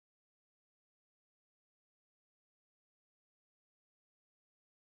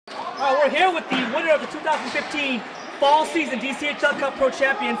we're here with the winner of the 2015 Fall Season DCHL Cup Pro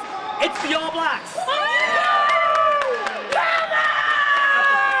Champions. It's the All Blacks.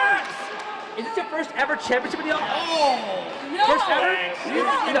 Is this your first ever championship in the All Blacks? No. First ever?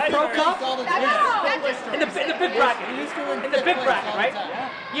 In the Pro Cup? In the big bracket. In the big bracket, right?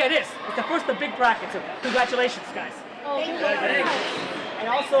 Yeah, it is. It's the first of the big bracket, so congratulations, guys. And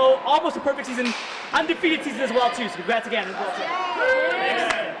also, almost a perfect season, undefeated season as well, too, so congrats again as well, too.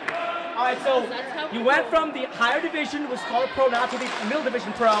 All right, so you went from the higher division, which is called a pro, now to the middle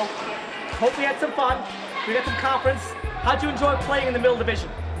division pro. Hopefully you had some fun. We got some conference. How'd you enjoy playing in the middle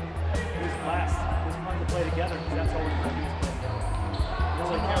division? It was class. It was fun to play together because that's all we're going to do is play together. That's all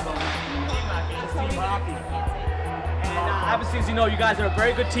we care about. It's team hockey. And obviously, as you know, you guys are a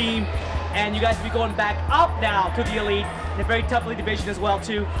very good team, and you guys will be going back up now to the elite in a very tough elite division as well,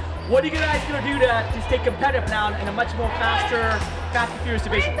 too. What are you guys going to do to stay competitive now in a much more faster, furious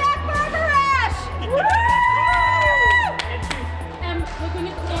division? Bring back Barbara Ash! And we're going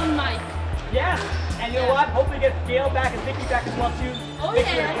to call Mike. Yeah, and you know what? Hopefully get Gail back and Vicky back as well, too. Oh,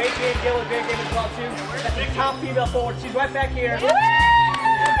 Vicky's yeah. a great game, Gail a great game as well, too. That's the top female forward. She's right back here.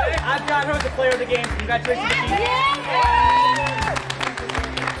 I've got her as the player of the game. Congratulations, Vicky.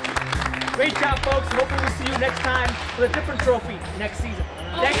 Great job, folks. Hopefully we'll see you next time with a different trophy next season.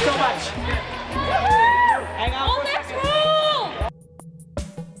 Thanks so much. Hang on.